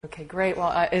Okay, great.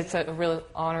 Well, it's a real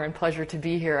honor and pleasure to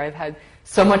be here. I've had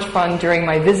so much fun during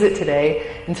my visit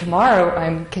today, and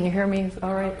tomorrow can you hear me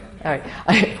all right? All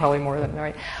right. Probably more than all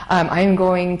right. I am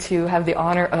going to have the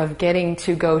honor of getting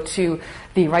to go to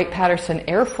the Wright-Patterson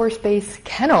Air Force Base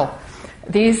kennel.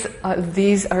 These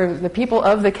are the people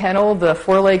of the kennel, the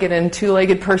four-legged and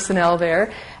two-legged personnel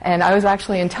there. And I was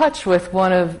actually in touch with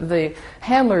one of the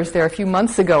handlers there a few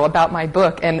months ago about my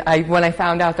book. And when I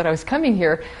found out that I was coming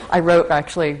here, I wrote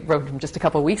him just a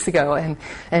couple of weeks ago. And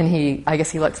I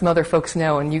guess he let some other folks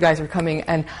know, and you guys are coming.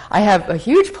 And I have a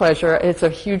huge pleasure. It's a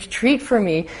huge treat for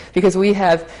me because we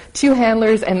have two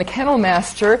handlers and the kennel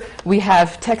master. We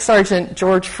have Tech Sergeant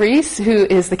George Fries, who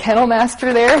is the kennel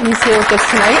master there. He's here with us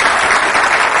tonight.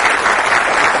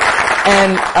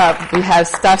 And we have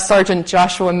Staff Sergeant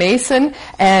Joshua Mason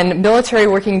and Military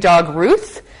Working Dog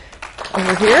Ruth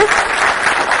over here.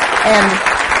 And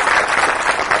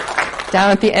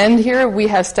down at the end here, we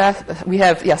have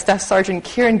Staff Sergeant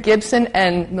Kieran Gibson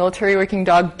and Military Working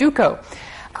Dog Duco.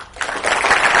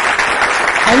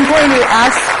 I'm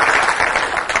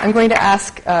going to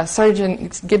ask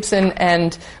Sergeant Gibson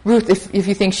and Ruth if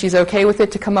you think she's okay with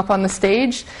it to come up on the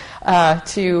stage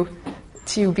to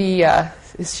be.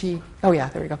 Is she? Oh yeah,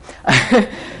 there we go.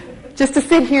 Just to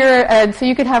sit here and so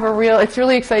you could have it's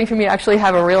really exciting for me to actually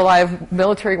have a real live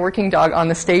military working dog on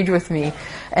the stage with me.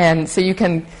 And so you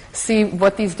can see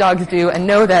what these dogs do and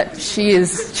know that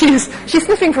she's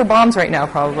sniffing for bombs right now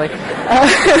probably.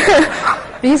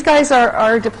 These guys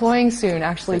are deploying soon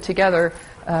actually together.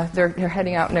 They're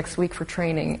heading out next week for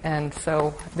training, and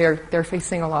so they're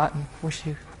facing a lot. And wish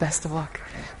you best of luck.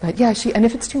 But yeah, and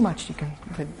if it's too much, you can.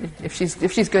 But if she's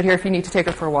good here, if you need to take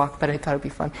her for a walk. But I thought it'd be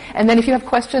fun. And then if you have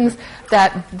questions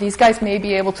that these guys may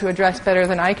be able to address better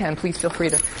than I can, please feel free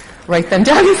to write them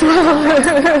down as well.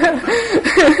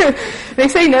 They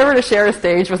say never to share a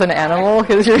stage with an animal.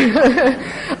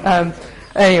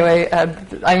 Anyway,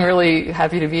 I'm really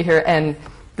happy to be here and.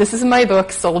 This is my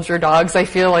book, Soldier Dogs. I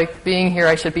feel like being here,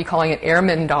 I should be calling it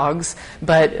Airman Dogs,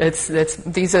 but this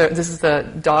is the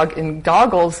dog in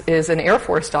goggles is an Air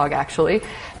Force dog actually,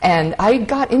 and I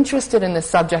got interested in this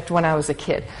subject when I was a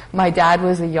kid. My dad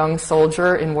was a young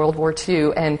soldier in World War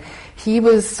II, and he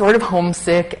was sort of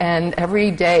homesick, and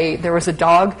every day there was a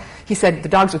dog. He said the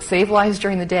dogs would save lives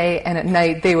during the day, and at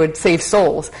night they would save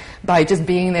souls by just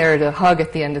being there to hug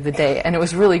at the end of the day. And it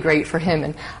was really great for him.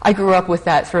 And I grew up with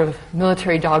that sort of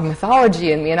military dog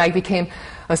mythology in me, and I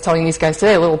was telling these guys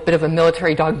today, a little bit of a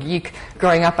military dog geek.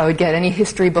 Growing up, I would get any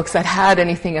history books that had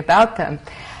anything about them.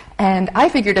 And I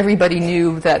figured everybody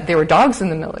knew that there were dogs in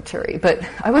the military. But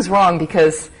I was wrong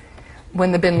because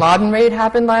when the Bin Laden raid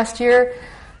happened last year,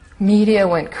 media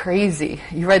went crazy.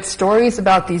 You read stories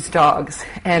about these dogs,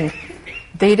 and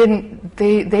they didn't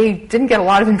get a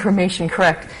lot of information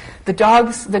correct. The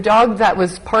dog that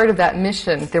was part of that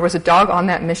mission, there was a dog on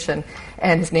that mission,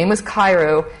 and his name was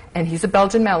Cairo, and he's a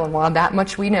Belgian Malinois. That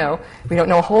much we know. We don't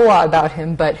know a whole lot about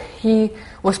him, but he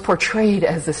was portrayed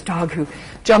as this dog who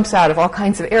jumps out of all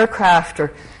kinds of aircraft,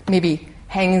 or maybe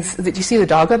hangs. Did you see the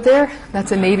dog up there?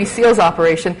 That's a Navy SEALs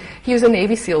operation. He was a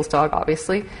Navy SEALs dog,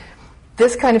 obviously.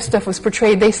 This kind of stuff was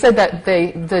portrayed. They said that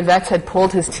the vets had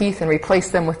pulled his teeth and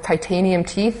replaced them with titanium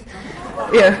teeth.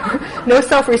 Yeah, no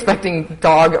self-respecting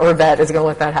dog or vet is going to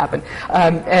let that happen.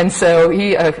 And so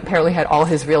he apparently had all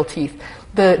his real teeth.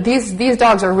 These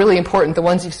dogs are really important. The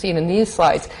ones you've seen in these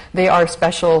slides, they are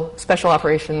special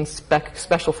operations,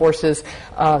 special forces,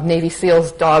 Navy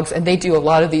SEALs dogs, and they do a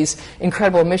lot of these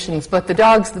incredible missions. But the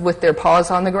dogs with their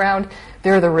paws on the ground,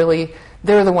 they're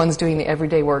the ones doing the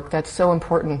everyday work. That's so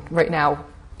important right now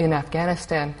in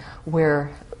Afghanistan,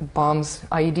 where bombs,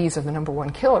 IEDs are the number one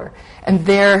killer. And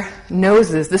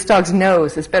this dog's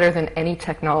nose is better than any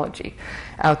technology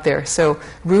out there. So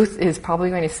Ruth is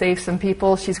probably going to save some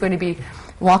people. She's going to be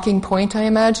walking point, I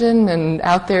imagine, and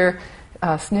out there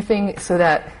sniffing so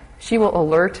that she will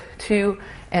alert to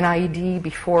an IED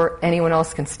before anyone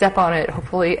else can step on it,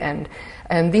 hopefully. And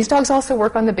these dogs also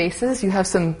work on the bases. You have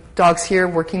some dogs here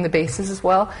working the bases as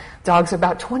well. Dogs,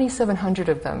 about 2,700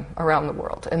 of them around the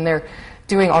world. And they're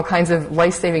doing all kinds of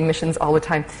life-saving missions all the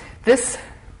time.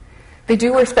 They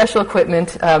do wear special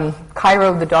equipment.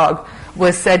 Cairo, the dog,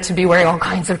 was said to be wearing all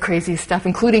kinds of crazy stuff,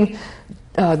 including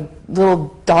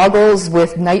little goggles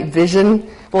with night vision.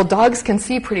 Well, dogs can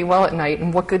see pretty well at night,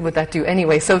 and what good would that do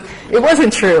anyway? So it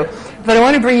wasn't true. But I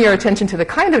want to bring your attention to the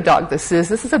kind of dog this is.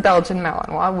 This is a Belgian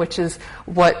Malinois, which is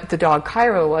what the dog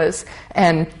Cairo was,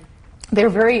 and they're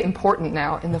very important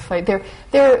now in the fight. They're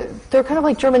kind of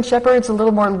like German Shepherds, a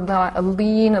little more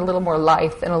lean, a little more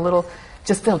lithe, and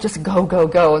they'll just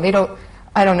go, and they don't.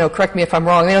 I don't know, correct me if I'm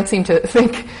wrong, they don't seem to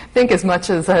think as much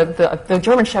as the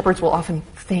German Shepherds will often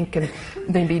think and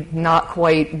maybe not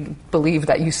quite believe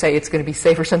that you say it's going to be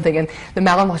safe or something, and the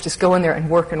Malinois just go in there and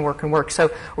work and work and work.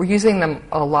 So we're using them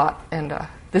a lot, and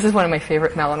this is one of my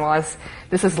favorite Malinois.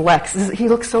 This is Lex. He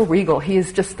looks so regal. He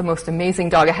is just the most amazing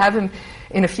dog. I have him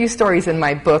in a few stories in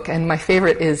my book, and my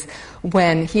favorite is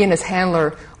when he and his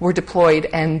handler were deployed,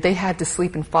 and they had to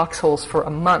sleep in foxholes for a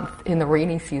month in the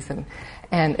rainy season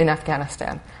and in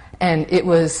Afghanistan. And it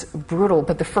was brutal,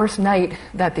 but the first night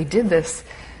that they did this,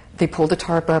 they pulled a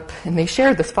tarp up and they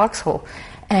shared this foxhole.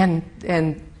 And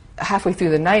halfway through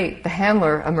the night, the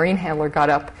handler, a Marine handler, got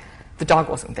up. The dog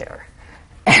wasn't there.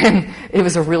 And it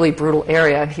was a really brutal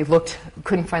area, and he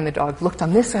couldn't find the dog, looked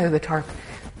on this side of the tarp.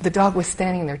 The dog was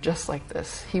standing there just like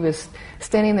this. He was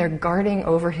standing there guarding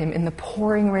over him in the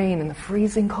pouring rain, in the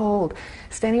freezing cold,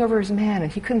 standing over his man,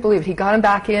 and he couldn't believe it. He got him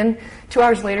back in. 2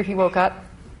 hours later, he woke up.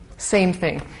 Same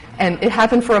thing. And it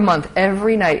happened for a month,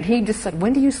 every night. He just said,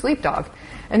 "When do you sleep, dog?"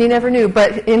 And he never knew.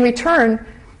 But in return,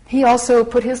 he also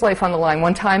put his life on the line.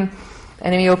 One time,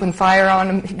 enemy opened fire on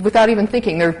him without even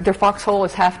thinking. Their foxhole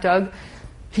was half dug.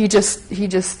 He just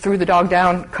threw the dog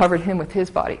down, covered him with his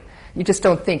body. You just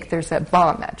don't think there's that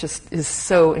bond that just is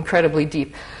so incredibly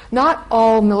deep. Not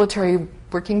all military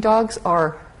working dogs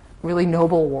are really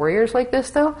noble warriors like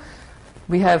this, though.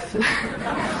 We have...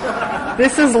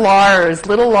 This is Lars.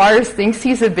 Little Lars thinks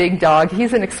he's a big dog.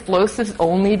 He's an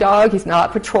explosives-only dog. He's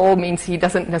not patrol, means he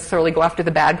doesn't necessarily go after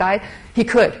the bad guy. He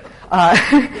could.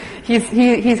 He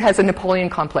has a Napoleon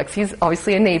complex. He's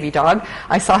obviously a Navy dog.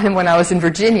 I saw him when I was in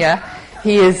Virginia.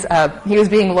 He was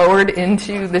being lowered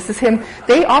into, this is him.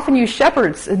 They often use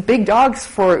shepherds and big dogs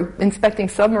for inspecting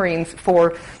submarines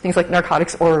for things like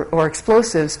narcotics or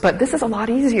explosives, but this is a lot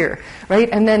easier, right?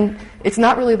 And then it's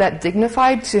not really that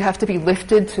dignified to have to be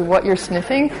lifted to what you're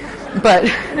sniffing, but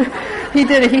he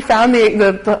did it. He found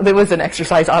there was an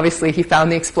exercise, obviously. He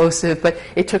found the explosive, but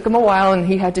it took him a while, and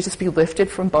he had to just be lifted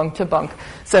from bunk to bunk.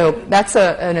 So that's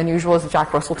an unusual, as a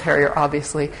Jack Russell Terrier,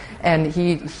 obviously, and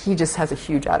he just has a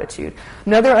huge attitude.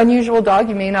 Another unusual dog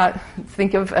you may not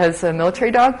think of as a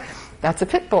military dog, that's a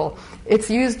pit bull.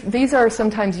 These are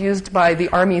sometimes used by the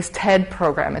Army's TED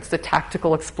program. It's the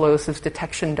Tactical Explosives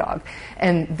Detection Dog.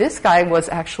 And this guy was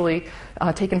actually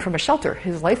taken from a shelter.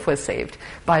 His life was saved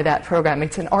by that program.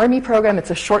 It's an Army program. It's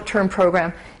a short-term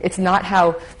program. It's not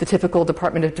how the typical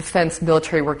Department of Defense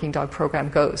military working dog program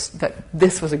goes.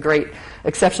 This was a great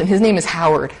exception. His name is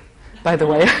Howard, by the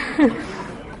way.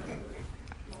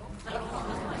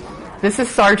 This is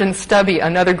Sergeant Stubby,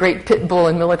 another great pit bull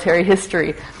in military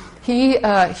history. He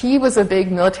was a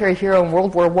big military hero in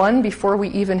World War I before we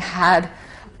even had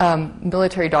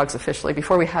military dogs officially,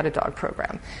 before we had a dog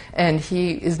program. And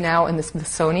he is now in the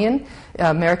Smithsonian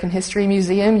American History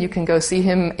Museum. You can go see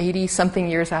him 80-something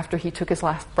years after he took his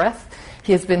last breath.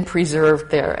 He has been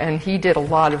preserved there, and he did a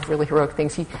lot of really heroic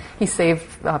things. He saved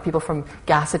people from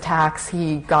gas attacks.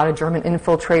 He got a German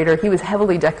infiltrator. He was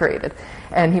heavily decorated,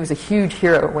 and he was a huge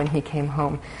hero when he came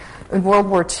home. In World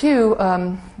War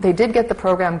II, they did get the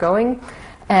program going,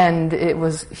 and it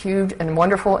was huge and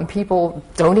wonderful, and people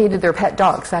donated their pet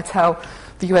dogs. That's how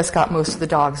the U.S. got most of the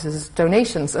dogs, is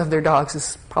donations of their dogs,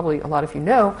 as probably a lot of you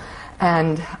know.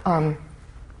 And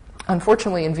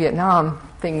unfortunately, in Vietnam,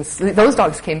 those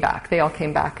dogs came back. They all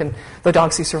came back, and the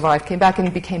dogs who survived came back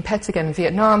and became pets again in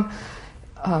Vietnam.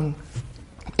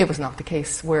 It was not the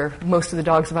case, where most of the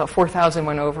dogs, about 4,000,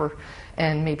 went over,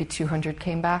 and maybe 200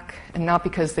 came back, and not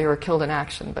because they were killed in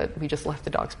action, but we just left the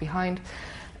dogs behind.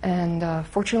 And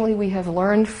fortunately, we have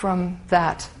learned from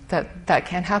that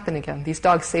can't happen again. These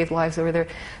dogs saved lives over there.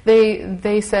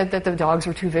 They said that the dogs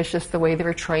were too vicious the way they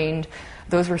were trained.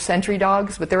 Those were sentry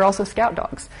dogs, but there were also scout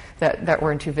dogs that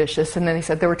weren't too vicious. And then they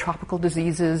said there were tropical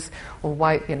diseases, or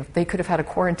they could have had a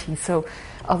quarantine. So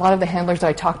a lot of the handlers that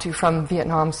I talked to from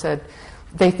Vietnam said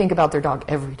they think about their dog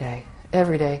every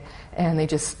day, and they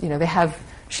just, they have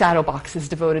shadow boxes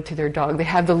devoted to their dog. They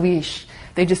have the leash.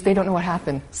 They don't know what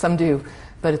happened. Some do.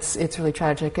 But it's really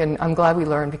tragic, and I'm glad we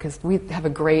learned, because we have a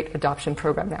great adoption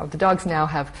program now. The dogs now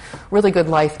have really good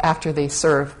life after they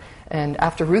serve. And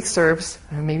after Ruth serves,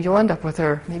 maybe you'll end up with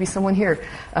her, maybe someone here,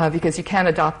 because you can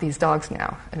adopt these dogs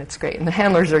now, and it's great. And the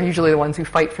handlers are usually the ones who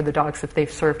fight for the dogs if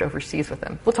they've served overseas with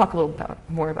them. We'll talk a little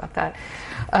more about that.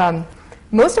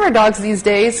 Most of our dogs these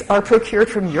days are procured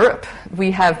from Europe. We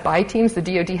have buy teams. The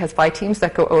DoD has buy teams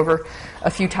that go over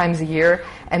a few times a year,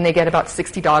 and they get about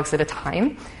 60 dogs at a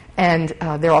time. And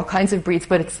there are all kinds of breeds,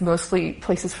 but it's mostly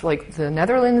places like the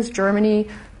Netherlands, Germany,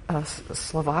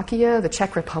 Slovakia, the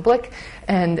Czech Republic,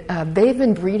 and they've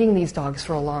been breeding these dogs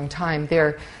for a long time.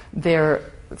 They're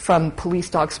from police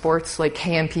dog sports like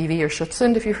KMPV or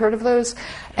Schutzhund, if you've heard of those,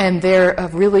 and they're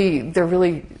really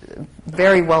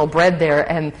very well bred there.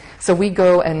 And so we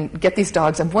go and get these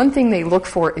dogs, and one thing they look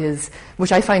for is,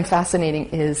 which I find fascinating,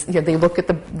 is they look at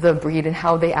the breed and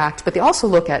how they act, but they also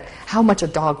look at how much a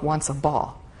dog wants a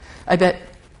ball. I bet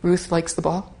Ruth likes the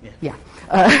ball? Yeah.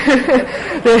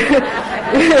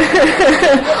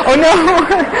 Oh no!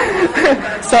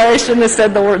 Sorry, I shouldn't have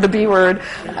said the B word.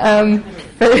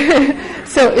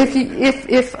 So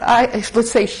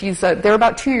let's say they're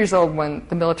about 2 years old when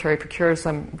the military procures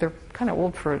them. They're kind of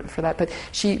old for that, but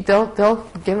they'll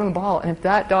give them a ball, and if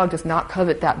that dog does not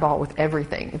covet that ball with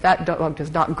everything, if that dog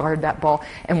does not guard that ball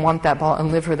and want that ball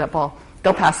and live for that ball,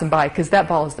 they'll pass them by, because that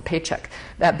ball is the paycheck.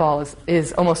 That ball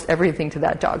is almost everything to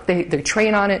that dog. They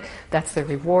train on it. That's their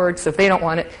reward. So if they don't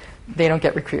want it, they don't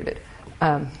get recruited.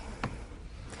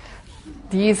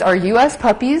 These are U.S.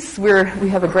 puppies. We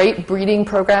have a great breeding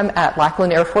program at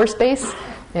Lackland Air Force Base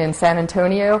in San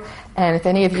Antonio. And if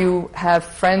any of you have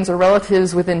friends or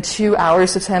relatives within 2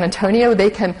 hours of San Antonio, they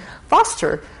can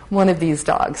foster one of these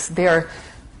dogs. They're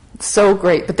so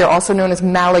great, but they're also known as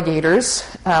malligators,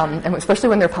 and especially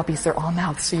when they're puppies, they're all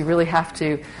mouths, so you really have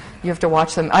to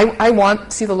watch them.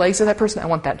 See the legs of that person, I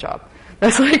want that job.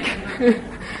 That's like,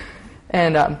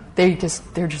 and they're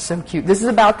just so cute. This is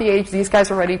about the age these guys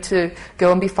are ready to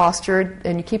go and be fostered,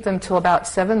 and you keep them till about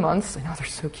 7 months. I know, they're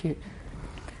so cute.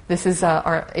 This is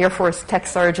our Air Force Tech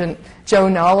Sergeant Joe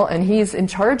Null, and he's in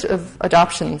charge of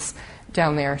adoptions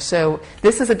down there. So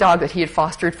this is a dog that he had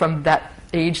fostered from that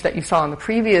age that you saw in the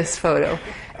previous photo,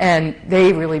 and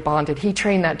they really bonded. He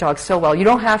trained that dog so well. You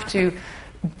don't have to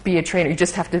be a trainer, you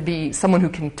just have to be someone who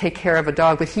can take care of a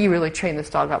dog, but he really trained this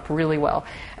dog up really well.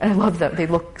 And I love that they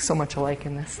look so much alike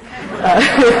in this.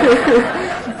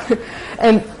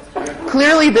 And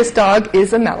clearly this dog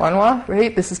is a Malinois,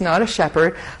 right? This is not a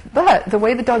shepherd. But the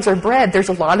way the dogs are bred, there's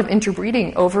a lot of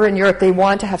interbreeding over in Europe. They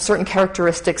want to have certain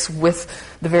characteristics with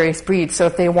the various breeds. So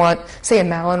if they want, say, a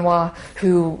Malinois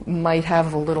who might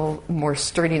have a little more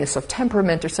sturdiness of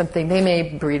temperament or something, they may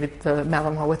breed the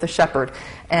Malinois with a shepherd.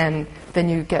 And then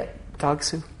you get dogs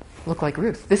who look like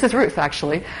Ruth. This is Ruth,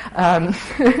 actually. And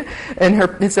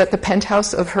it's at the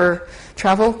penthouse of her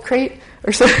travel crate.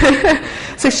 Or so,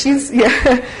 so she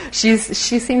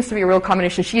seems to be a real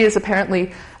combination. She is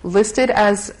apparently listed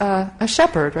as a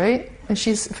shepherd, right? And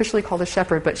she's officially called a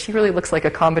shepherd, but she really looks like a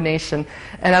combination.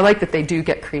 And I like that they do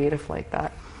get creative like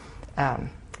that. And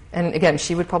again,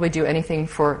 she would probably do anything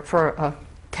for a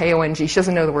K-O-N-G. She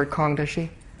doesn't know the word Kong, does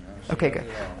she? Okay, good.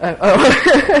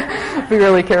 Be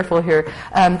really careful here.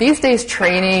 These days,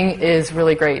 training is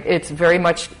really great. It's very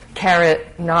much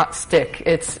carrot, not stick.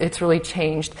 It's really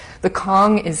changed. The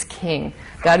Kong is king.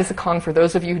 That is the Kong. For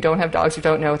those of you who don't have dogs who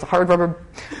don't know, it's a hard rubber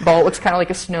ball. It looks kind of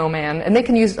like a snowman. And they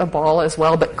can use a ball as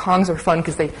well, but Kongs are fun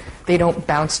because they don't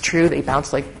bounce true. They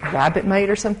bounce like rabbit might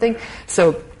or something.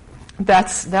 So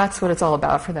that's what it's all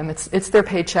about for them. It's their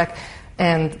paycheck,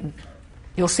 and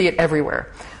you'll see it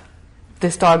everywhere.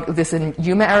 This in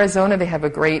Yuma, Arizona, they have a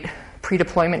great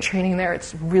pre-deployment training there.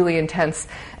 It's really intense.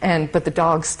 But the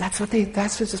dogs, that's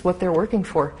just what they're working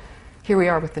for. Here we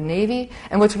are with the Navy.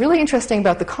 And what's really interesting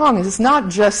about the Kong is it's not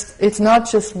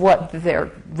just what their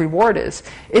reward is.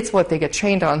 It's what they get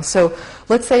trained on. So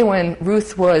let's say when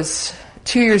Ruth was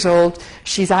 2 years old,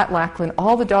 she's at Lackland.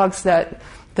 All the dogs that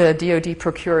the DoD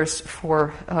procures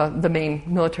for the main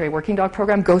military working dog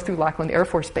program go through Lackland Air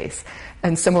Force Base.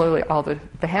 And similarly, all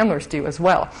the handlers do as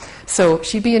well. So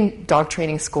she'd be in dog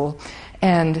training school,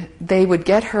 and they would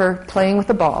get her playing with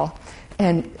the ball,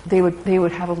 and they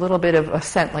would have a little bit of a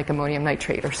scent like ammonium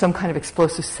nitrate or some kind of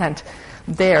explosive scent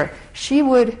there. She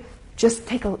would just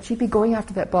she'd be going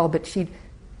after that ball, but she'd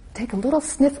take a little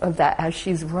sniff of that as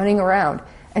she's running around.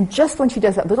 And just when she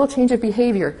does that little change of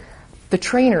behavior, the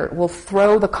trainer will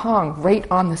throw the Kong right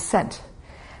on the scent.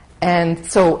 And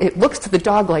so it looks to the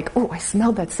dog like, oh, I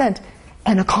smelled that scent,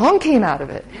 and a Kong came out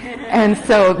of it. And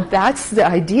so that's the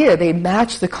idea. They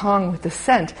match the Kong with the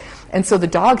scent. And so the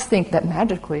dogs think that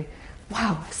magically,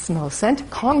 wow, I smell a scent,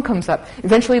 Kong comes up.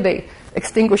 Eventually they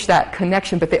extinguish that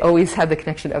connection, but they always have the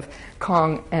connection of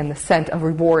Kong and the scent, of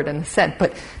reward and the scent.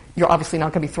 But you're obviously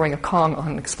not going to be throwing a Kong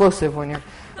on an explosive when you're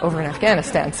over in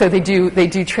Afghanistan. So they do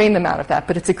train them out of that,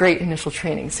 but it's a great initial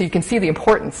training. So you can see the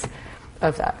importance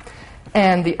of that.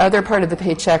 And the other part of the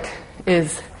paycheck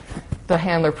is the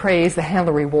handler praise, the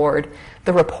handler reward,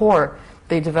 the rapport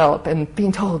they develop, and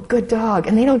being told, good dog.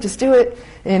 And they don't just do it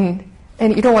and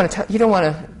you don't want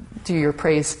to do your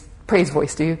praise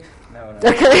voice, do you? No.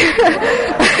 Okay.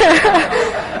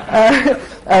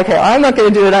 Okay, I'm not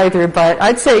going to do it either, but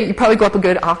I'd say you probably go up a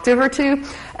good octave or two,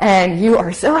 and you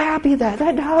are so happy that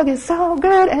that dog is so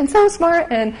good and so smart,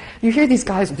 and you hear these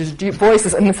guys with these deep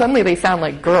voices, and then suddenly they sound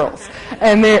like girls,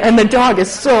 and the dog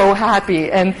is so happy,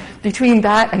 and between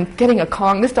that and getting a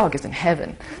Kong, this dog is in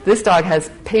heaven. This dog has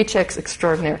paychecks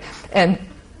extraordinaire, and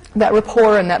that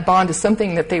rapport and that bond is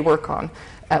something that they work on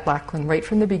at Lackland right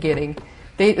from the beginning.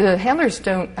 The handlers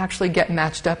don't actually get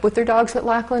matched up with their dogs at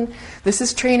Lackland. This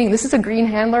is training. This is a green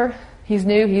handler. He's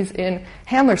new. He's in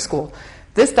handler school.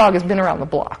 This dog has been around the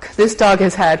block. This dog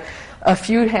has had a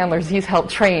few handlers he's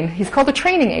helped train. He's called a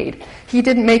training aide. He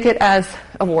didn't make it as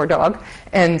a war dog,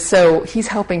 and so he's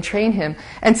helping train him.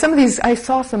 And some of these, I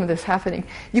saw some of this happening.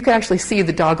 You can actually see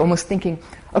the dog almost thinking,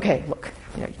 okay, look,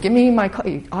 give me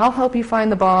I'll help you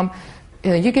find the bomb.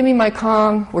 You give me my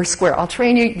Kong, we're square. I'll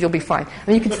train you, you'll be fine.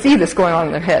 And you can see this going on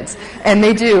in their heads, and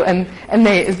they do, and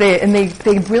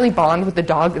they really bond with the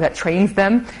dog that trains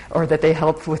them, or that they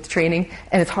help with training.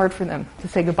 And it's hard for them to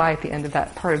say goodbye at the end of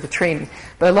that part of the training.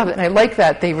 But I love it, and I like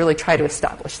that they really try to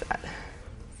establish that.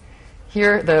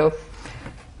 Here, though,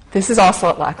 this is also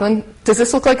at Lackland. Does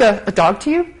this look like a dog to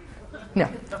you? No.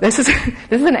 This is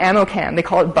an ammo can. They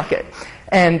call it bucket.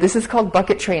 And this is called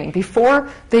bucket training. Before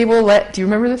they will do you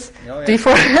remember this? Oh, yeah.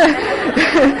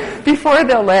 Before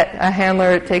they'll let a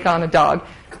handler take on a dog,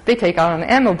 they take on an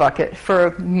ammo bucket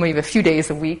for maybe a few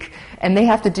days a week. And they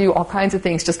have to do all kinds of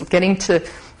things, just getting to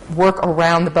work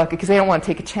around the bucket, because they don't want to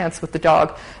take a chance with the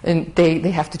dog. And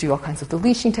they have to do all kinds of the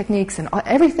leashing techniques, and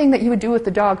everything that you would do with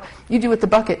the dog, you do with the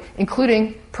bucket,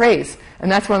 including praise.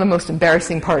 And that's one of the most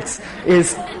embarrassing parts,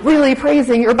 is really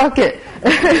praising your bucket.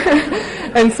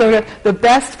 And so the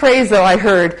best praise, though, I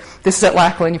heard, this is at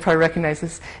Lackland, you probably recognize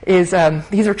this, is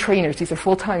these are trainers. These are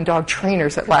full-time dog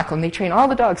trainers at Lackland. They train all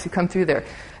the dogs who come through there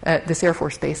at this Air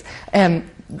Force base. And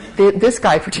this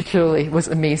guy particularly was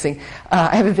amazing.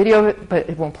 I have a video of it, but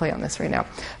it won't play on this right now.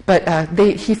 But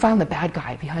he found the bad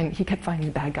guy he kept finding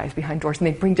the bad guys behind doors, and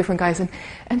they'd bring different guys in,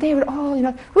 and they would all,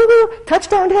 woo-woo,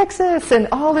 touchdown Texas, and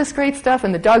all this great stuff,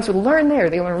 and the dogs would learn there.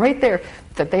 They learn right there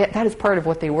that is part of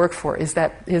what they work for, is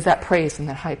that praise and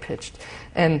that high-pitched.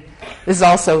 And this is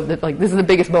also, this is the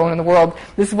biggest bone in the world.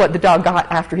 This is what the dog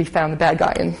got after he found the bad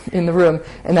guy in the room,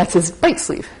 and that's his bite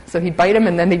sleeve. So he'd bite him,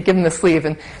 and then they'd give him the sleeve,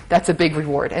 and that's a big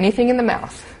reward. Anything in the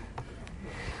mouth.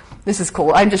 This is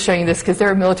cool. I'm just showing you this because there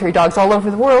are military dogs all over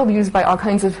the world used by all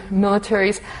kinds of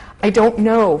militaries. I don't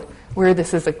know where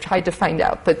this is. I tried to find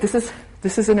out, but this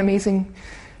is an amazing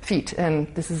feat, and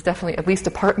this is definitely at least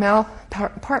a part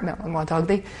Malinois dog.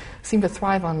 They seem to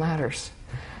thrive on ladders.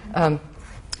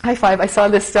 High five. I saw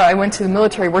this. I went to the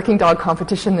military working dog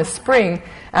competition this spring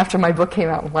after my book came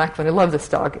out in Lackland. I love this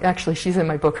dog. Actually, she's in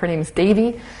my book. Her name is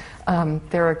Davy.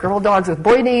 There are girl dogs with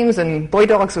boy names and boy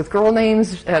dogs with girl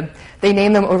names. They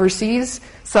name them overseas.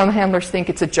 Some handlers think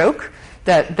it's a joke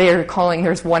that they're calling,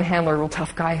 there's one handler, a real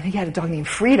tough guy, and he had a dog named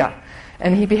Frida.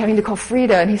 And he'd be having to call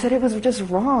Frida, and he said it was just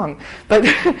wrong. But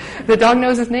the dog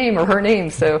knows his name or her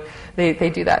name, so they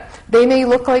do that. They may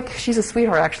look like, she's a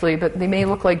sweetheart actually, but they may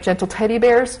look like gentle teddy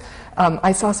bears.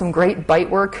 I saw some great bite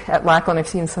work at Lackland. I've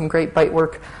seen some great bite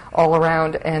work all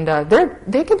around, and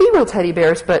they can be real teddy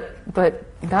bears, but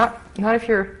not if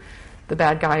you're the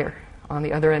bad guy or on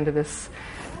the other end of this.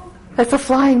 That's a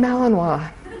flying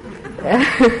Malinois.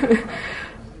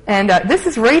 And this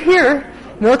is right here,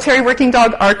 military working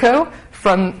dog Arco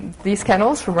from these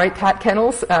kennels, from Right Pat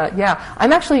Kennels.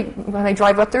 I'm actually, when I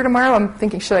drive up there tomorrow, I'm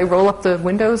thinking, should I roll up the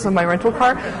windows of my rental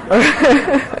car?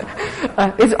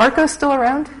 Is Arco still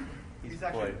around? He's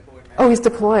deployed. Oh, he's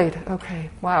deployed.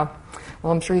 Okay, wow.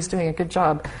 Well, I'm sure he's doing a good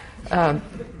job. They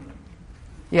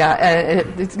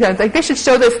should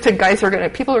show this to guys who are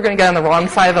people are going to get on the wrong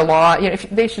side of the law.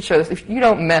 They should show this. If you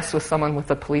don't mess with someone with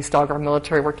a police dog or a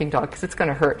military working dog, because it's going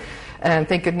to hurt. And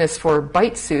thank goodness for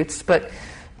bite suits, but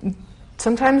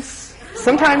sometimes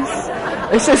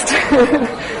it's just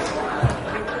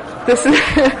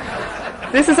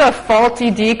this is a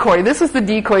faulty decoy. This was the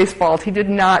decoy's fault. He did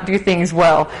not do things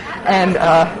well, and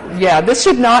this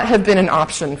should not have been an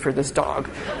option for this dog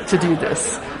to do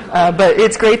this. But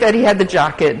it's great that he had the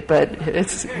jacket, but I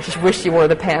wish he wore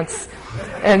the pants.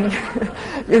 And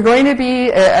you're going to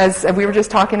be, as we were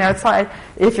just talking outside,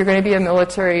 if you're going to be a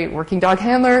military working dog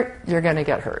handler, you're going to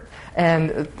get hurt.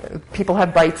 And people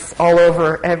have bites all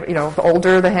over. The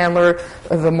older the handler,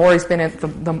 the more he's been in,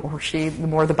 the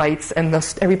more the bites, and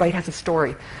every bite has a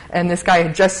story. And this guy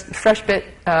had just fresh bit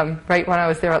right when I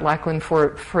was there at Lackland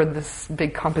for this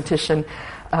big competition.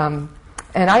 And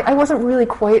I wasn't really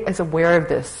quite as aware of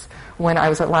this when I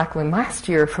was at Lackland last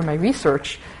year for my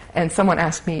research, and someone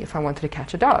asked me if I wanted to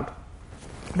catch a dog.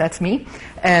 That's me.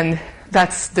 And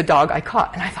that's the dog I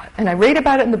caught. And I thought, and I read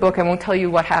about it in the book. I won't tell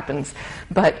you what happens,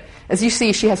 but as you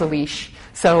see, she has a leash,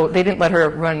 so they didn't let her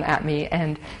run at me.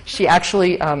 And she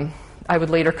actually, I would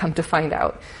later come to find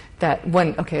out that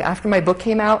after my book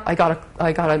came out, I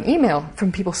got an email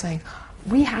from people saying,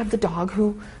 we have the dog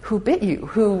who bit you,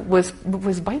 who was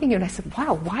biting you. And I said,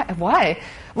 wow, why?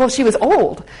 Well, she was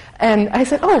old. And I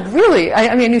said, oh, really?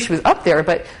 I mean, I knew she was up there,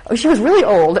 but she was really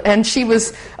old. And she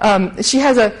has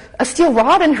a steel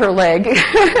rod in her leg.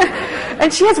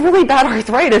 And she has really bad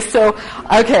arthritis. So,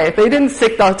 okay, they didn't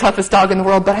sick the toughest dog in the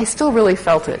world, but I still really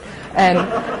felt it. And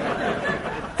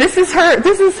this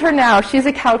is her now. She's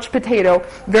a couch potato,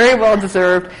 very well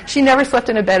deserved. She never slept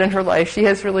in a bed in her life. She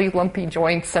has really lumpy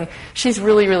joints, and she's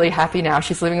really, really happy now.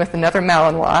 She's living with another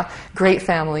Malinois, great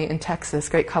family in Texas,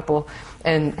 great couple,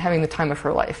 and having the time of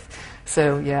her life.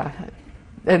 So, yeah.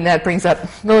 And that brings up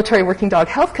military working dog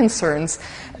health concerns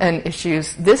and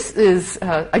issues. This is,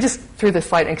 I just threw this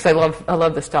slide in because I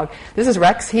love this dog. This is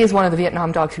Rex. He is one of the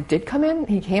Vietnam dogs who did come in.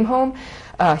 He came home.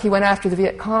 He went after the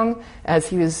Viet Cong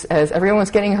as everyone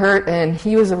was getting hurt, and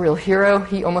he was a real hero.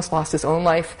 He almost lost his own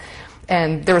life,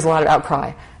 and there was a lot of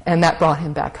outcry, and that brought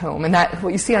him back home. And that,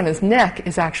 what you see on his neck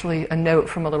is actually a note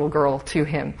from a little girl to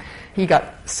him. He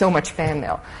got so much fan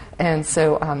mail. And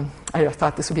so I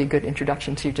thought this would be a good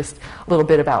introduction to just a little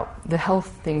bit about the health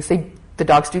things. The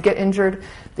dogs do get injured.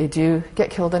 They do get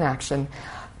killed in action.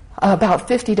 About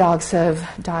 50 dogs have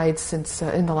died since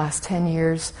in the last 10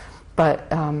 years. But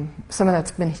some of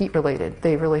that's been heat related.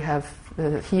 They really have,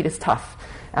 the heat is tough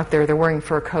out there. They're wearing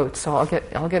fur coats, so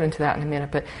I'll get into that in a minute.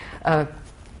 But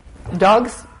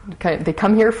dogs, they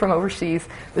come here from overseas.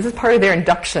 This is part of their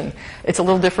induction. It's a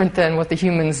little different than what the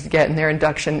humans get in their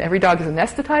induction. Every dog is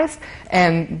anesthetized,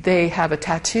 and they have a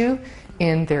tattoo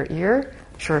in their ear.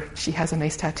 Sure, she has a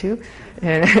nice tattoo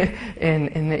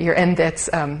in the ear, and that's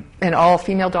and all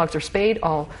female dogs are spayed.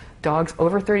 All dogs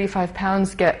over 35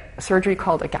 pounds get surgery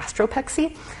called a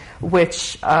gastropexy,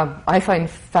 which I find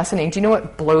fascinating. Do you know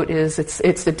what bloat is?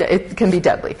 It can be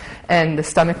deadly, and the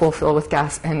stomach will fill with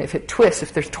gas, and if it twists,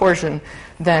 if there's torsion,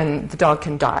 then the dog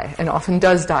can die, and often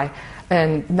does die.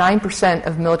 And 9%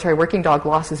 of military working dog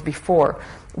losses before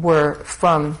were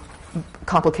from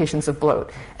complications of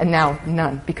bloat, and now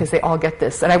none, because they all get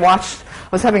this. And I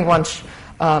was having lunch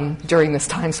during this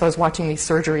time, so I was watching these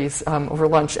surgeries over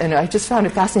lunch, and I just found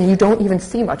it fascinating. You don't even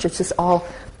see much. It's just all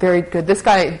very good. This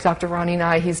guy, Dr. Ronnie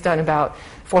Nye, he's done about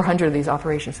 400 of these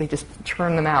operations. They just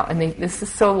churn them out, and this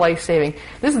is so life-saving.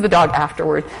 This is the dog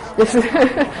afterward. This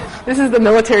is the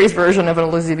military's version of an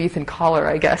Elizabethan collar,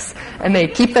 I guess, and they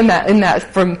keep them in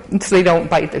that so they don't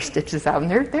bite their stitches out,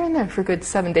 and they're in there for a good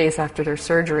 7 days after their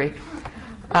surgery.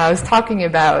 I was talking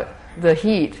about the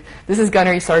heat. This is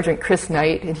Gunnery Sergeant Chris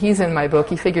Knight, and he's in my book.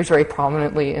 He figures very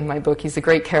prominently in my book. He's a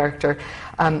great character.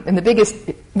 And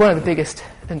one of the biggest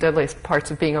and deadliest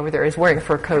parts of being over there is wearing a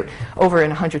fur coat over in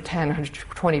 110,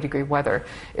 120 degree weather.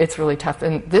 It's really tough.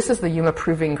 And this is the Yuma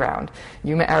Proving Ground,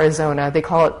 Yuma, Arizona. They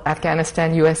call it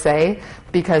Afghanistan, USA,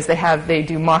 because they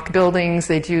do mock buildings.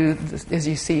 They do, as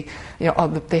you see,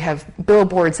 they have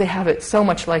billboards. They have it so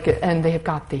much like it, and they have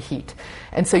got the heat.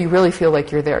 And so you really feel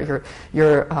like you're there.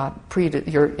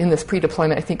 You're in this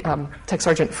pre-deployment. I think Tech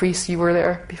Sergeant Freese, you were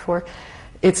there before.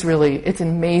 It's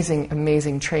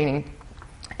amazing training.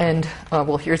 And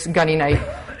here's Gunny Knight.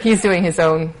 He's doing his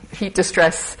own heat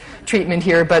distress treatment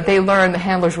here, but the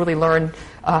handlers really learn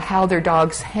how their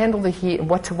dogs handle the heat and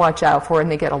what to watch out for,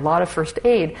 and they get a lot of first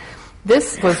aid.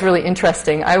 This was really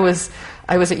interesting. I was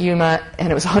at Yuma,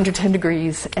 and it was 110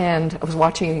 degrees, and I was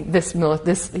watching this.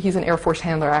 He's an Air Force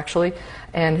handler, actually,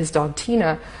 and his dog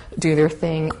Tina do their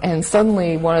thing, and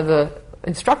suddenly one of the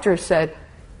instructors said,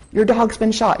 "Your dog's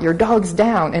been shot. Your dog's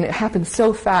down." And it happened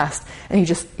so fast, and he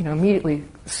just immediately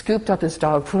scooped up his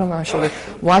dog, put him on his shoulder,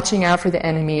 watching out for the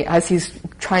enemy as he's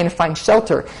trying to find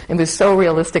shelter. It was so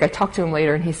realistic. I talked to him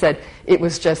later, and he said it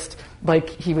was just like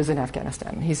he was in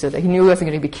Afghanistan. He said that he knew he wasn't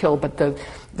going to be killed, but the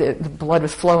blood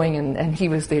was flowing, and the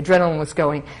adrenaline was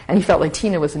going, and he felt like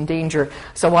Tina was in danger.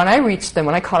 So when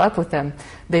I caught up with them,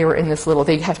 they were in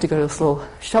they have to go to this little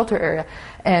shelter area,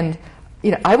 and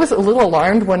I was a little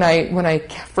alarmed when I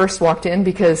first walked in,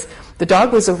 because the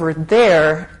dog was over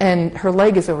there and her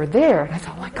leg is over there. And I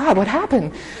thought, oh my God, what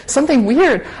happened? Something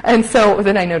weird. And so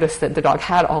then I noticed that the dog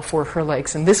had all four of her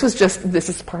legs. And this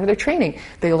is part of their training.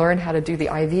 They learn how to do the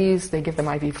IVs. They give them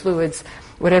IV fluids,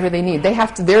 whatever they need.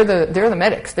 They're the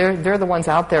medics. They're the ones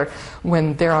out there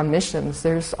when they're on missions.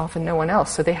 There's often no one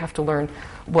else, so they have to learn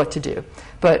what to do.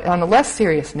 But on a less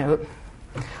serious note,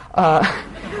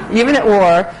 even at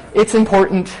war, it's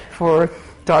important for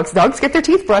Dogs get their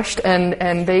teeth brushed,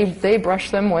 and they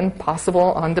brush them when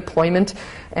possible on deployment.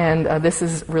 And this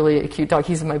is really a cute dog.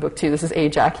 He's in my book too. This is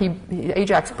Ajax.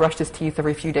 Ajax brushed his teeth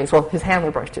every few days. Well, his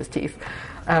handler brushed his teeth.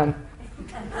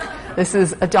 This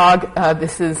is a dog.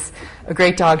 This is a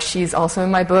great dog. She's also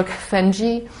in my book,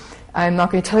 Fenji. I'm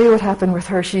not going to tell you what happened with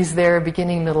her. She's there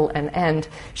beginning, middle, and end.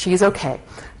 She's okay.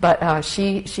 But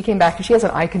she came back, and she has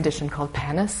an eye condition called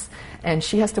Panis, and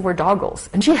she has to wear goggles.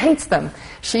 And she hates them.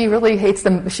 She really hates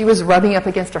them. She was rubbing up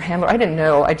against her handler. I didn't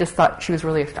know. I just thought she was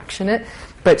really affectionate.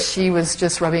 But she was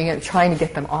just rubbing it, trying to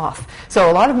get them off.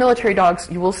 So a lot of military dogs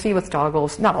you will see with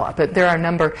goggles. Not a lot, but there are a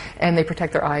number, and they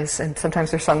protect their eyes. And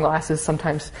sometimes they're sunglasses.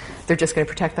 Sometimes they're just going to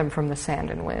protect them from the sand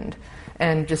and wind.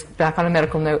 And just back on a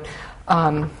medical note,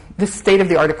 this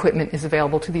state-of-the-art equipment is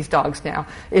available to these dogs now.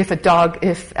 If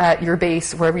at your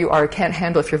base, wherever you are,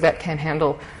 if your vet can't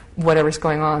handle whatever's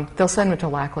going on, they'll send them to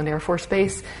Lackland Air Force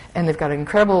Base, and they've got an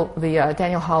incredible, the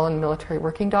Daniel Holland Military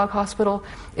Working Dog Hospital.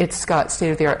 It's got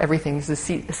state-of-the-art everything. There's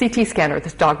a CT scanner.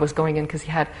 This dog was going in because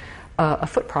he had a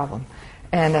foot problem.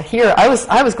 And here, I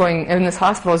was going in this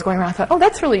hospital. I was going around. I thought, oh,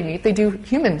 that's really neat. They do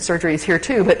human surgeries here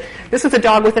too. But this was a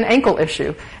dog with an ankle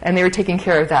issue, and they were taking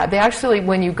care of that. They actually,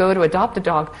 when you go to adopt a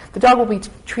dog, the dog will be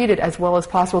treated as well as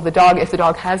possible. If the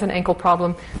dog has an ankle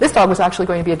problem, this dog was actually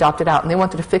going to be adopted out, and they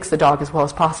wanted to fix the dog as well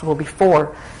as possible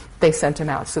before they sent him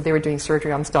out. So they were doing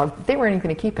surgery on this dog. They weren't even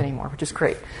going to keep anymore, which is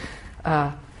great.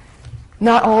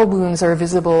 Not all wounds are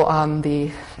visible on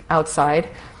the outside.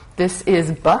 This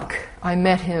is Buck. I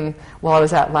met him while I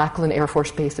was at Lackland Air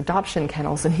Force Base adoption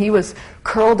kennels, and he was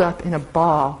curled up in a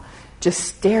ball, just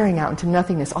staring out into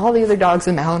nothingness. All the other dogs,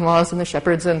 the Malinois and the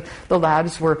Shepherds and the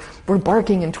Labs, were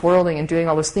barking and twirling and doing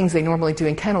all those things they normally do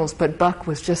in kennels, but Buck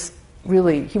was just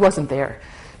really, he wasn't there.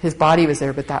 His body was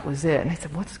there, but that was it. And I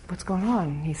said, what's going on?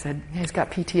 And he said, he's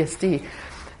got PTSD.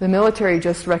 The military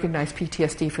just recognized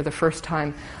PTSD for the first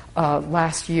time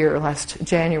last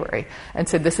January, and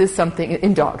said this is something,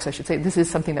 in dogs I should say, this is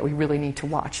something that we really need to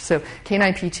watch. So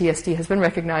canine PTSD has been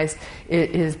recognized.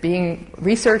 It is being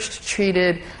researched,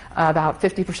 treated. About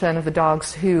 50% of the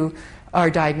dogs who are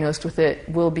diagnosed with it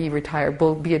will be retired,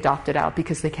 will be adopted out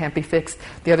because they can't be fixed.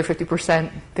 The other 50%,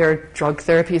 there are drug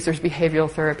therapies, there's behavioral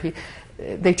therapy.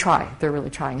 They try, they're really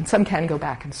trying, and some can go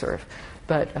back and serve.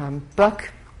 But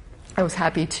Buck, I was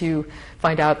happy to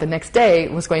find out the next day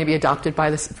was going to be adopted by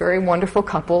this very wonderful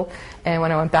couple. And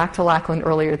when I went back to Lackland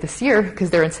earlier this year, because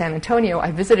they're in San Antonio,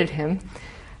 I visited him.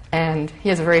 And he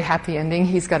has a very happy ending.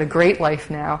 He's got a great life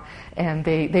now. And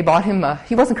they bought him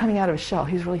he wasn't coming out of his shell.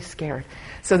 He was really scared.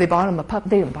 So they bought him a puppy.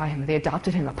 They didn't buy him. They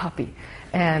adopted him a puppy.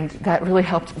 And that really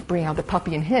helped bring out the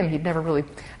puppy in him. He'd never really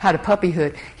had a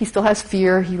puppyhood. He still has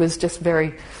fear. He was just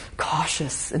very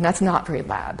cautious, and that's not very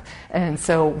lab. And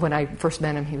so when I first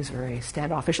met him, he was very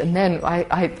standoffish. And then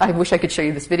I wish I could show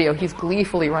you this video. He's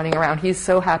gleefully running around. He's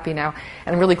so happy now.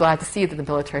 And I'm really glad to see that the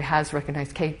military has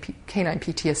recognized canine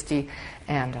PTSD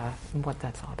and what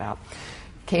that's all about.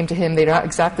 Came to him. They're not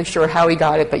exactly sure how he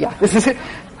got it, but yeah, this is it.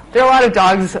 There are a lot of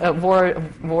dogs,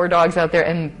 war dogs out there,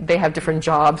 and they have different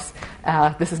jobs.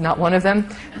 This is not one of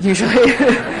them, usually.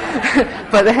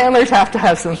 But the handlers have to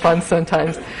have some fun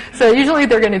sometimes. So usually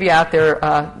they're going to be out there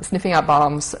sniffing out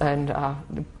bombs, and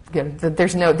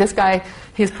this guy,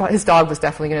 his dog was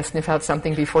definitely going to sniff out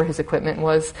something before his equipment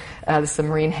was. This is a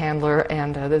Marine handler,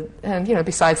 and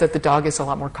besides that, the dog is a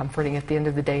lot more comforting at the end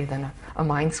of the day than a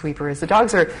minesweeper is. The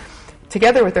dogs are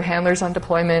together with their handlers on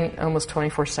deployment almost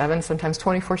 24/7, sometimes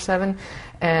 24/7,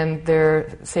 and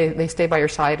they stay by your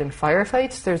side in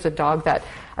firefights. There's a dog that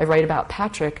I write about,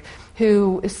 Patrick,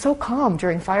 who is so calm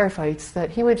during firefights that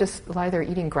he would just lie there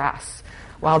eating grass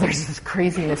while there's this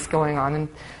craziness going on. And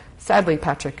sadly,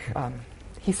 Patrick,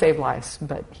 he saved lives,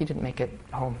 but he didn't make it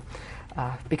home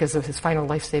because of his final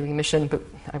life-saving mission, but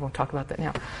I won't talk about that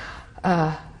now.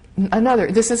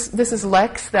 This is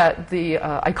Lex, that the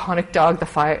iconic dog,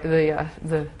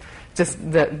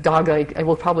 the dog I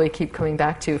will probably keep coming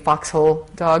back to, foxhole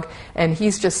dog, and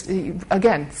he's just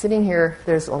again sitting here.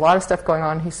 There's a lot of stuff going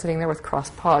on. He's sitting there with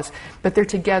crossed paws, but they're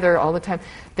together all the time.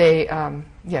 They're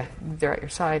at your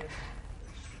side.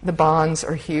 The bonds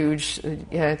are huge.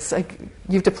 It's like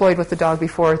you've deployed with the dog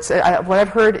before. What I've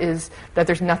heard is that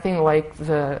there's nothing like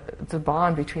the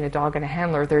bond between a dog and a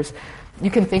handler. You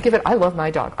can think of it, I love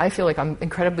my dog. I feel like I'm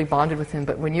incredibly bonded with him,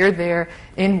 but when you're there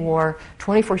in war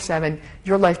 24/7,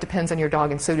 your life depends on your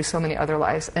dog, and so do so many other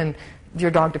lives, and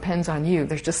your dog depends on you.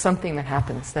 There's just something that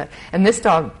happens. And this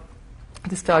dog,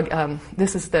 this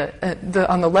is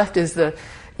on the left is the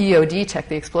EOD tech,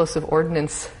 the explosive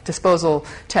ordnance disposal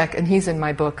tech, and he's in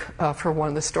my book for one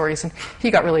of the stories, and he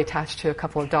got really attached to a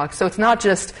couple of dogs. So it's not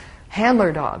just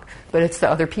handler dog, but it's the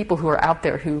other people who are out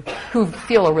there who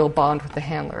feel a real bond with the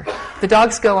handler. The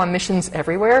dogs go on missions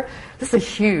everywhere. This is a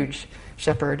huge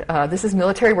shepherd. This is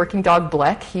military working dog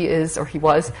Bleck. He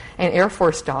was an Air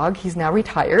Force dog. He's now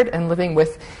retired and living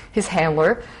with his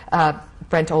handler,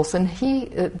 Brent Olson.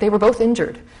 They were both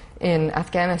injured in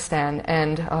Afghanistan,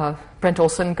 and Brent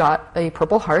Olson got a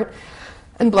Purple Heart,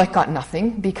 and Bleck got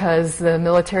nothing because the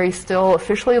military still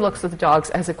officially looks at the dogs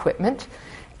as equipment.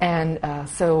 And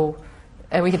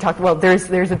and we can talk, well,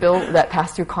 there's a bill that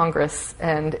passed through Congress,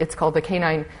 and it's called the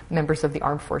Canine Members of the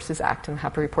Armed Forces Act, and I'm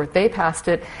happy to report they passed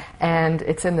it, and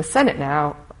it's in the Senate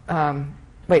now.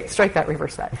 Strike that,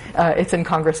 reverse that. It's in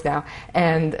Congress now,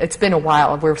 and it's been a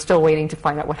while. We're still waiting to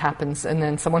find out what happens, and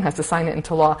then someone has to sign it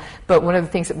into law. But one of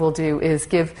the things it will do is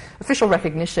give official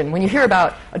recognition. When you hear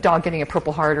about a dog getting a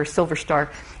Purple Heart or Silver Star,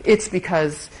 it's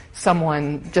because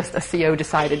someone, just a CO,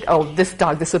 decided, oh, this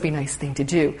will be a nice thing to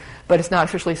do. But it's not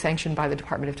officially sanctioned by the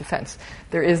Department of Defense.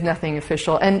 There is nothing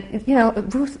official. And,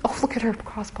 Ruth, oh, look at her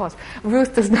cross paws.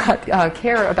 Ruth does not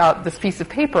care about this piece of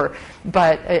paper,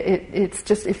 but it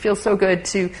feels so good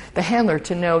to the handler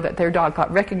to know that their dog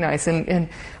got recognized, and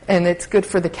it's good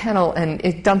for the kennel, and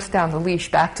it dumps down the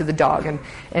leash back to the dog,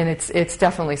 and it's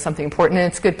definitely something important, and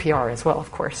it's good PR as well,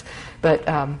 of course. But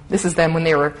this is them when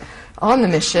they were on the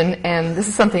mission, and this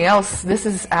is something else. This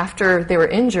is after they were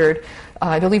injured.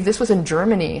 I believe this was in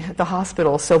Germany, at the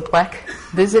hospital, so Bleck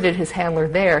visited his handler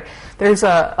there. There's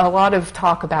a lot of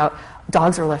talk about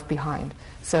dogs are left behind.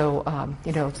 So,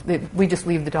 we just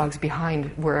leave the dogs behind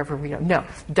wherever we go. No,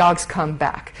 dogs come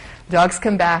back. Dogs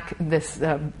come back. If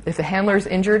the handler is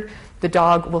injured, the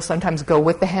dog will sometimes go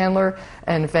with the handler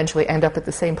and eventually end up at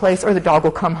the same place, or the dog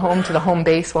will come home to the home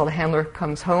base while the handler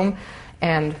comes home.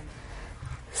 And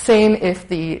same if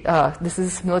this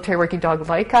is military working dog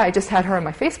Laika. I just had her on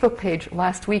my Facebook page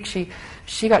last week.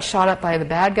 She got shot up by the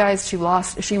bad guys. She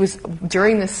was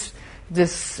during this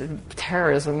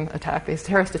terrorist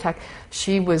attack,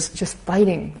 she was just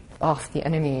fighting off the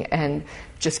enemy and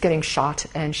just getting shot,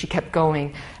 and she kept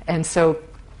going. And so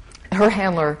her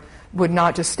handler would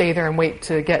not just stay there and wait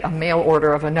to get a mail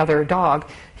order of another dog.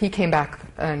 He came back,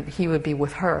 and he would be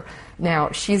with her.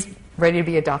 Now, she's ready to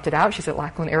be adopted out. She's at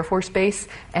Lackland Air Force Base,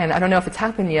 and I don't know if it's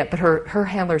happened yet, but her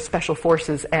handler's Special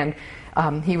Forces, and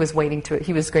he was going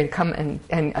to come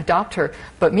and adopt her.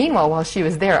 But meanwhile, while she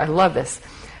was there, I love this.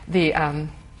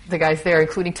 The guys there,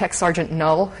 including Tech Sergeant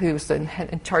Null, who's in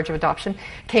charge of adoption,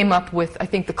 came up with, I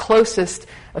think, the closest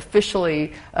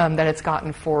officially that it's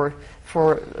gotten for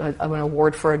an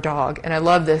award for a dog. And I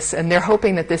love this. And they're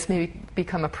hoping that this may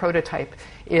become a prototype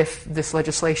if this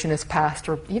legislation is passed,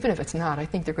 or even if it's not. I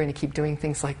think they're going to keep doing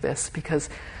things like this because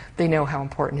they know how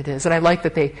important it is. And I like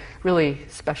that they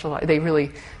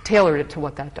really tailored it to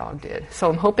what that dog did. So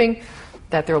I'm hoping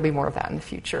that there will be more of that in the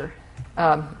future.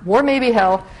 War may be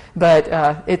hell, but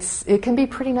it can be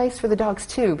pretty nice for the dogs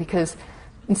too, because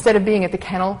instead of being at the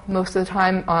kennel most of the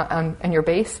time on your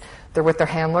base, they're with their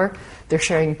handler. They're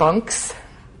sharing bunks.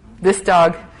 This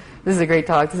is a great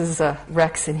dog. This is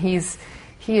Rex, and he's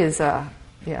just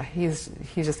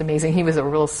amazing. He was a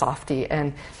real softie,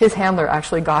 and his handler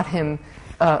actually got him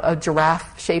a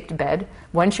giraffe-shaped bed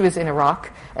when she was in Iraq,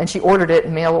 and she ordered it,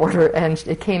 mail order, and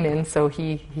it came in, so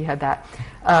he had that.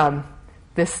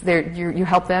 You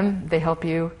help them, they help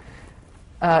you.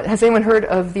 Has anyone heard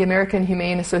of the American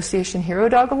Humane Association Hero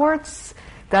Dog Awards?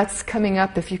 That's coming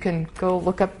up. If you can go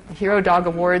look up Hero Dog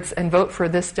Awards and vote for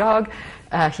this dog.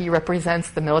 He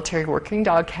represents the military working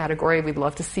dog category. We'd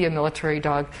love to see a military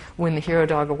dog win the Hero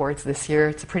Dog Awards this year.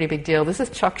 It's a pretty big deal. This is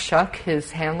Chuck Shuck,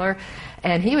 his handler,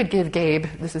 and he would give Gabe,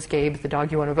 this is Gabe, the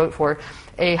dog you want to vote for,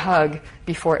 a hug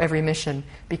before every mission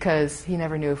because he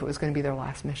never knew if it was going to be their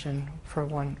last mission for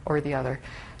one or the other.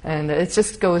 And it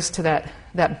just goes to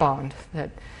that bond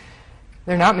that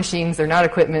they're not machines, they're not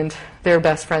equipment, they're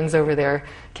best friends over there,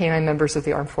 canine members of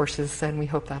the armed forces, and we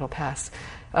hope that'll pass.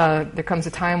 There comes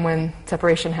a time when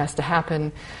separation has to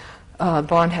happen.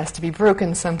 Bond has to be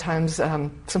broken sometimes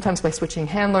by switching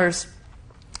handlers.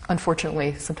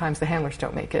 Unfortunately, sometimes the handlers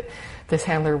don't make it. This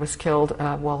handler was killed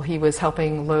while he was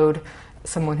helping load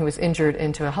someone who was injured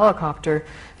into a helicopter,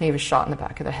 and he was shot in the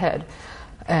back of the head.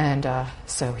 And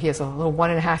so he has a little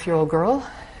 1.5-year-old girl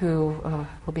who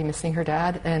will be missing her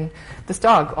dad. And this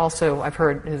dog also, I've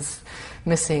heard, was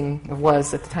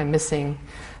at the time missing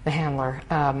the handler.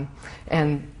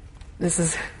 And this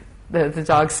is the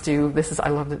dogs do. I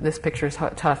love that this picture is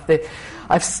tough.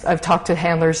 I've talked to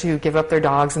handlers who give up their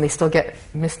dogs and they still get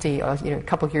misty, a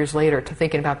couple years later to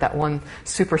thinking about that one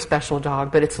super special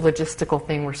dog. But it's a logistical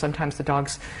thing where sometimes the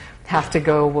dogs have to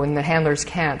go when the handlers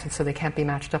can't, and so they can't be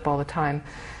matched up all the time.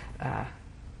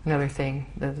 another thing,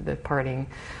 the parting.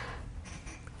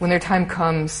 When their time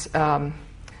comes, when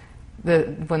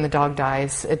the dog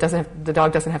dies, the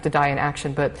dog doesn't have to die in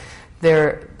action, but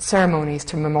their ceremonies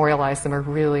to memorialize them are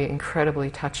really incredibly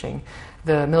touching.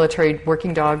 The military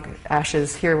working dog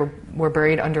ashes here were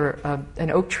buried under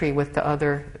an oak tree with the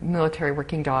other military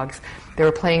working dogs. They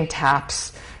were playing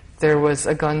taps. There was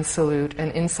a gun salute,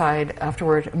 and inside,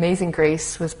 afterward, Amazing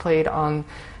Grace was played on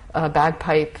a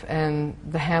bagpipe, and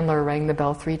the handler rang the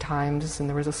bell 3 times, and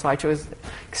there was a slideshow. It was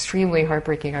extremely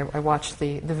heartbreaking. I watched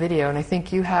the video, and I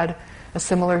think you had a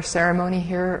similar ceremony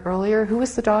here earlier. Who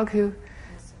was the dog who?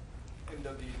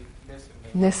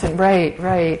 Nissen,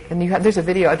 right. And there's a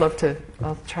video.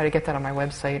 I'll try to get that on my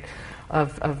website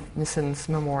of Nissen's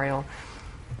memorial.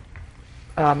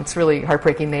 It's really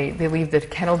heartbreaking. They leave the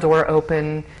kennel door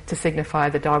open to signify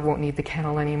the dog won't need the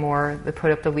kennel anymore. They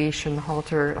put up the leash and the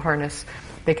halter harness.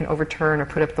 They can overturn or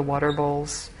put up the water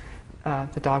bowls.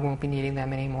 The dog won't be needing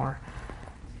them anymore.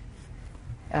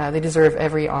 They deserve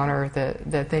every honor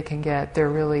that they can get. They're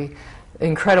really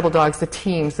incredible dogs. The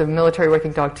teams, the military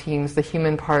working dog teams, the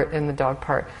human part and the dog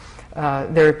part.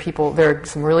 There are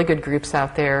some really good groups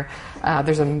out there.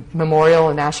 There's a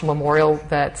national memorial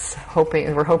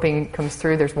we're hoping comes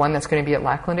through. There's one that's going to be at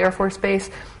Lackland Air Force Base.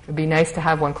 It would be nice to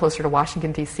have one closer to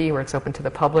Washington, D.C., where it's open to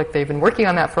the public. They've been working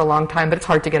on that for a long time, but it's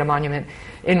hard to get a monument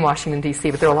in Washington,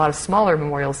 D.C. But there are a lot of smaller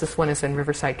memorials. This one is in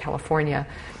Riverside, California.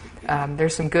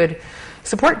 There's some good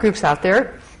support groups out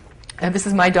there. This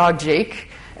is my dog, Jake.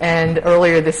 And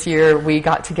earlier this year, we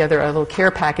got together a little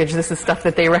care package. This is stuff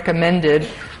that they recommended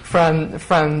from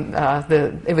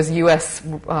it was U.S.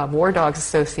 War Dogs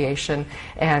Association,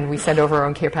 and we sent over our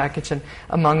own care package. And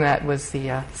among that was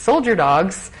the Soldier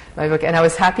Dogs, my book. And I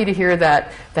was happy to hear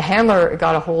that the handler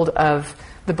got a hold of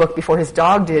the book before his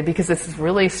dog did, because this is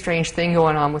really a strange thing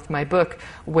going on with my book,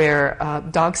 where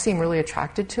dogs seem really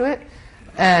attracted to it.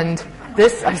 And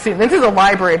this is a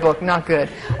library book, not good.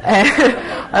 And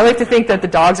I like to think that the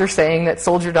dogs are saying that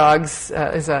Soldier Dogs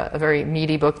is a very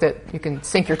meaty book that you can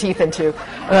sink your teeth into.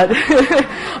 But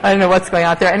I don't know what's going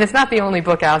out there. And it's not the only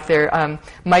book out there.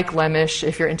 Mike Lemish,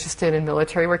 if you're interested in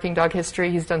military working dog history,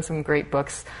 he's done some great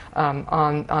books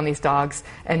on these dogs.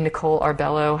 And Nicole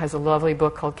Arbello has a lovely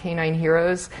book called Canine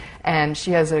Heroes. And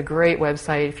she has a great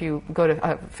website. If you go to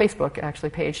Facebook,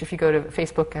 actually, page. If you go to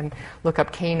Facebook and look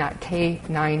up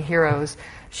Canine Heroes,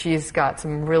 she's got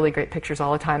some really great pictures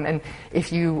all the time. And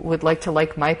if you would like to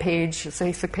like my page,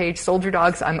 Facebook page, Soldier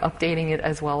Dogs, I'm updating it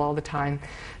as well all the time.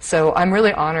 So I'm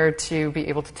really honored to be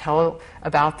able to tell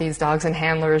about these dogs and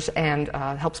handlers and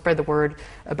help spread the word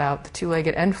about the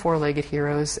 2-legged and 4-legged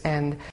heroes. And